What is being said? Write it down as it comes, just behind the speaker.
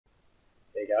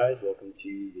guys, welcome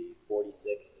to the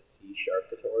 46th C#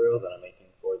 tutorial that I'm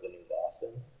making for the new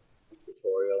Boston. This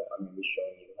tutorial, I'm going to be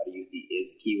showing you how to use the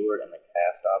is keyword and the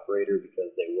cast operator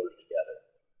because they work together.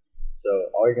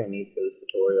 So all you're going to need for this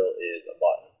tutorial is a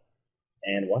button.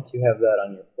 And once you have that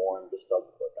on your form, just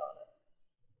double click on it.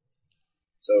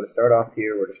 So to start off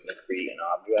here, we're just going to create an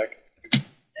object.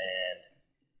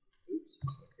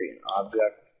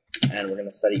 And we're going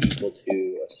to set it equal to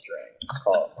a string. Let's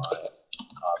call it my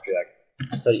object.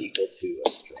 Set it equal to a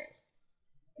string.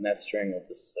 And that string will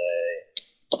just say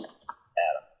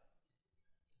Adam.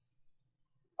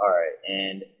 Alright,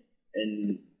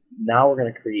 and now we're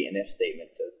going to create an if statement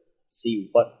to see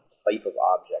what type of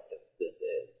object this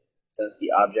is. Since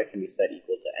the object can be set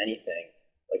equal to anything,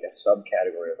 like a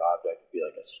subcategory of object would be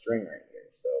like a string right here.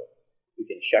 So we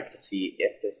can check to see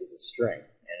if this is a string.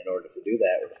 And in order to do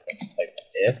that, we're just going to type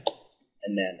if,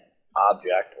 and then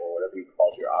object, or whatever you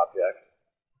called your object,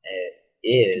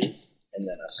 is, and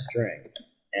then a string.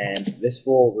 And this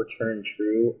will return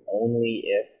true only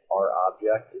if our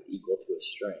object is equal to a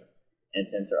string. And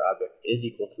since our object is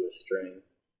equal to a string,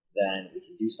 then we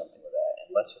can do something with that.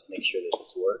 And let's just make sure that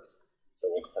this works. So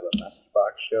we'll just have a message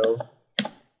box show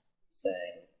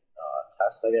saying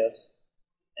test, I guess.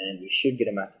 And we should get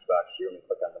a message box here when we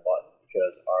click on the button,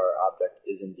 because our object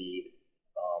is indeed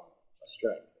a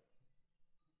string.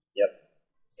 Yep,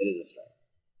 it is a string.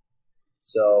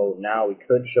 So now we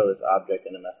could show this object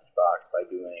in a message box by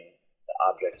doing the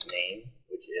object's name,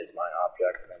 which is my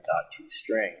object, and then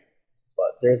 .toString.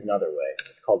 But there's another way.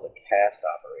 It's called the cast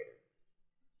operator.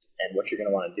 And what you're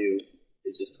going to want to do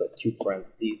is just put 2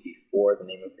 parentheses before the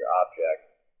name of your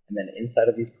object, and then inside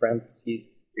of these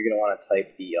parentheses, you're going to want to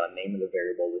type the name of the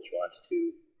variable that you want to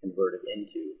convert it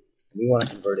into. And we want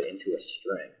to convert it into a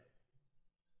string.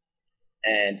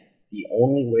 And the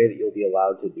only way that you'll be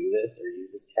allowed to do this or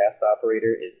use this cast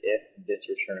operator is if this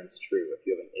returns true. If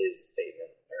you have an is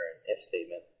statement or an if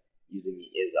statement using the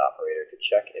is operator to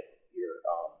check if your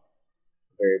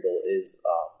variable is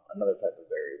another type of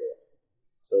variable.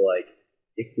 So like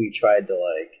if we tried to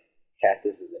cast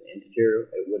this as an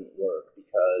integer, it wouldn't work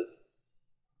because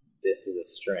this is a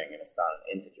string and it's not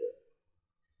an integer.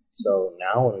 So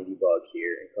now when we debug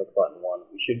here and click button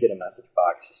 1, we should get a message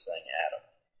box just saying Adam.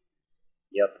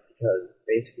 Yep, because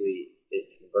basically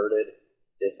it converted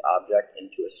this object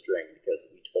into a string because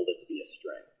we told it to be a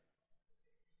string.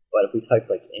 But if we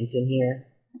type like int in here,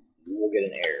 we'll get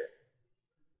an error.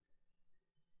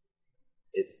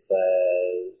 It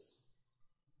says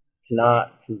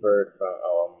cannot convert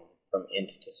from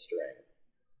int to string.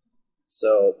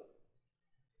 So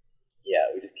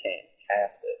yeah, we just can't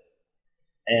cast it.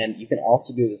 And you can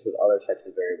also do this with other types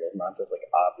of variables, not just like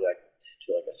object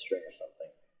to like a string or something.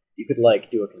 You could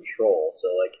do a control. So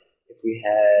if we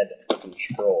had a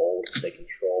control, let's say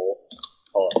control,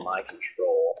 call it my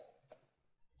control,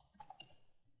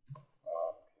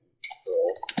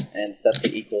 and set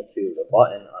the equal to the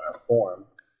button on our form.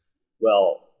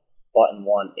 Well, button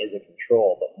 1 is a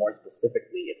control, but more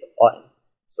specifically, it's a button.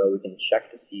 So we can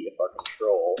check to see if our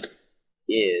control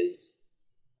is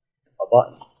a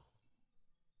button.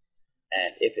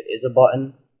 And if it is a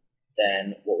button,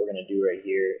 then what we're going to do right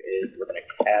here is we're going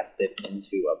to cast it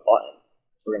into a button.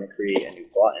 We're going to create a new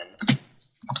button,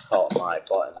 let's call it my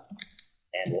button,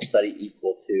 and we'll set it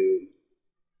equal to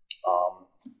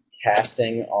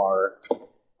casting our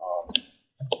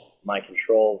my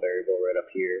control variable right up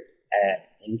here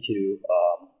into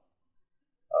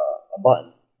a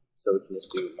button. So we can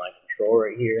just do my control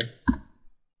right here,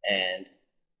 and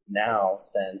now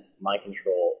since my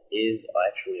control is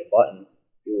actually a button,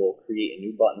 we will create a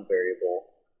new button variable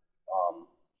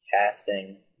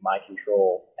casting my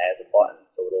control as a button.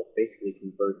 So it'll basically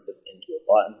convert this into a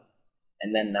button,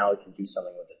 and then now we can do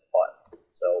something with this button.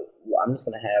 So I'm just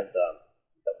going to have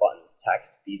the button's text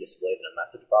be displayed in a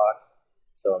message box.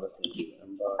 So I'm just going to do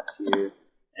inbox here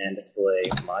and display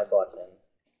my button,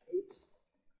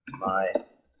 my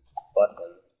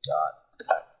button dot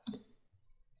text.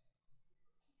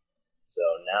 So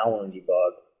now when we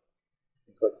debug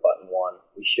and click button 1,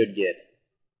 we should get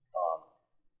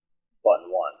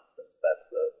button 1, since that's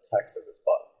the text of this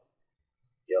button.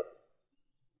 Yep.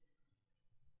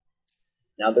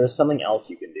 Now there's something else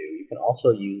you can do. You can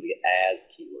also use the as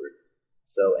keyword.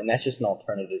 So, and that's just an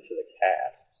alternative to the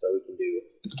cast. So we can do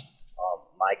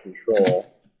my control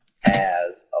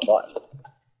as a button.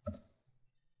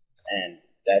 And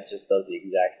that just does the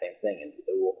exact same thing. And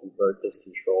it will convert this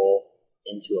control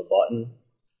into a button,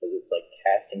 because it's like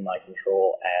casting my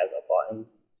control as a button,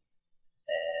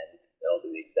 and it'll do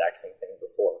the exact same thing as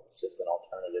before. It's just an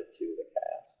alternative to the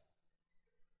cast.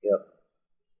 Yep.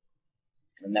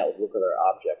 And that would work with our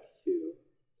objects too.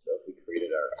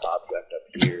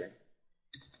 here.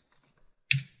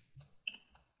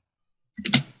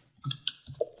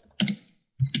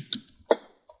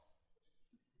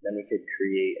 Then we could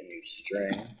create a new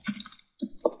string.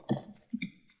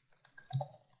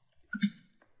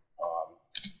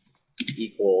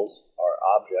 Equals our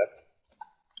object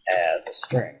as a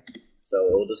string. So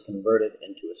we'll just convert it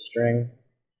into a string,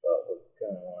 but we're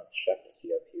going to want to check to see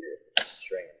up here if it's a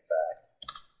string in fact.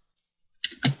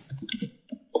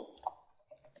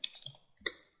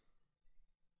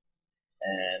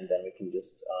 And then we can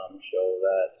just show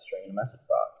that string in a message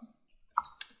box.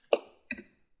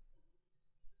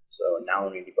 So now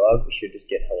when we debug, we should just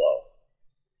get hello.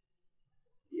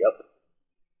 Yep.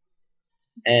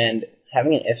 And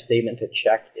having an if statement to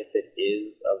check if it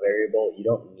is a variable, you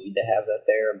don't need to have that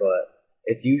there, but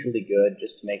it's usually good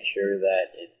just to make sure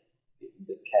that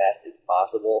this cast is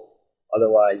possible.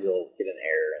 Otherwise, you'll get an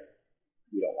error, and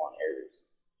you don't want errors.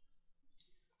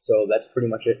 So that's pretty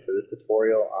much it for this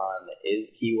tutorial on the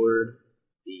is keyword,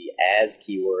 the as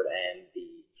keyword, and the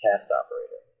cast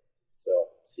operator. So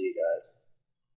see you guys.